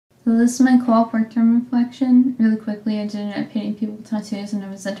So this is my co-op work term reflection. Really quickly, I did it at painting people tattoos and I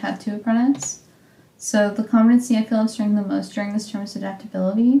was a tattoo apprentice. So the competency I feel I'm strengthening the most during this term is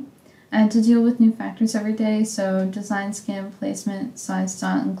adaptability. I had to deal with new factors every day, so design, skin, placement, size,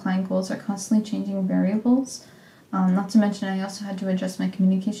 style, and client goals are constantly changing variables. Not to mention I also had to adjust my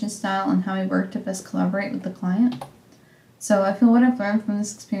communication style and how I work to best collaborate with the client. So I feel what I've learned from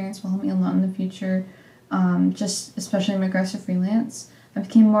this experience will help me a lot in the future, just especially in regards to freelance. I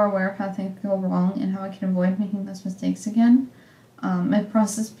became more aware of how things go wrong and how I can avoid making those mistakes again. My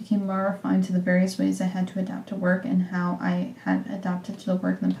process became more refined to the various ways I had to adapt to work and how I had adapted to the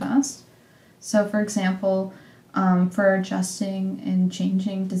work in the past. So for example, for adjusting and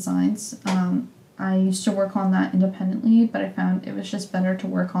changing designs, I used to work on that independently, but I found it was just better to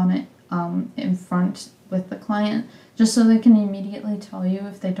work on it in front with the client, just so they can immediately tell you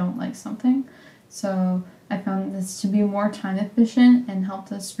if they don't like something. So I found this to be more time efficient and helped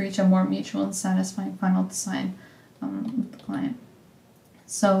us reach a more mutual and satisfying final design with the client.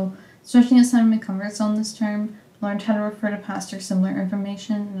 So stretching outside my comfort zone this term, learned how to refer to past or similar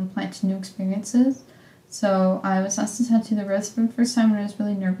information and apply it to new experiences. So I was asked to tattoo the ribs for the first time and I was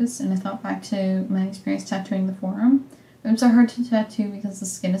really nervous, and I thought back to my experience tattooing the forearm. Ribs are hard to tattoo because the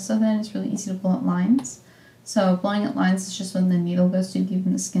skin is so thin, it's really easy to blow out lines. So blowing out lines is just when the needle goes too deep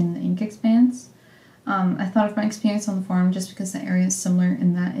in the skin and the ink expands. I thought of my experience on the forearm just because the area is similar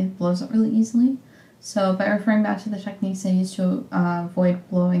in that it blows up really easily. So by referring back to the techniques I used to avoid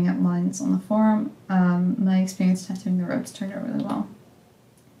blowing out lines on the forearm, my experience tattooing the ribs turned out really well.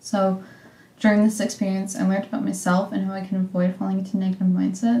 So during this experience, I learned about myself and how I can avoid falling into negative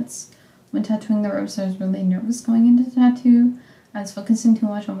mindsets. When tattooing the ribs, I was really nervous going into the tattoo. I was focusing too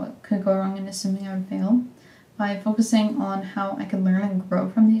much on what could go wrong and assuming I would fail. By focusing on how I could learn and grow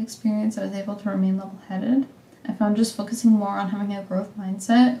from the experience, I was able to remain level-headed. I found just focusing more on having a growth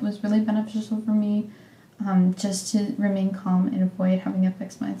mindset was really beneficial for me, just to remain calm and avoid having a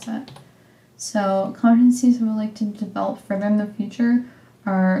fixed mindset. So competencies I would like to develop further in the future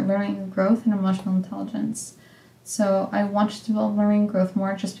are learning and growth and emotional intelligence. So I want to develop learning and growth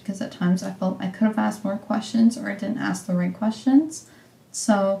more just because at times I felt I could have asked more questions or I didn't ask the right questions.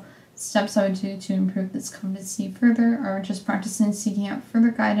 So steps I would do to improve this competency further are just practicing seeking out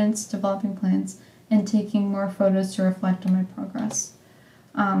further guidance, developing plans, and taking more photos to reflect on my progress.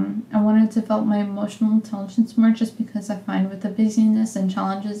 I want to develop my emotional intelligence more just because I find with the busyness and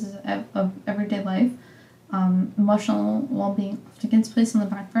challenges of everyday life, emotional well-being often gets placed on the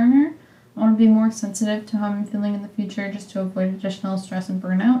back burner. I want to be more sensitive to how I'm feeling in the future just to avoid additional stress and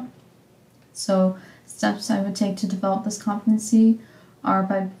burnout. So steps I would take to develop this competency are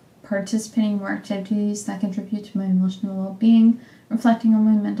by participating in more activities that contribute to my emotional well-being, reflecting on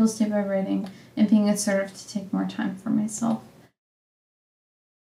my mental state by writing, and being assertive to take more time for myself.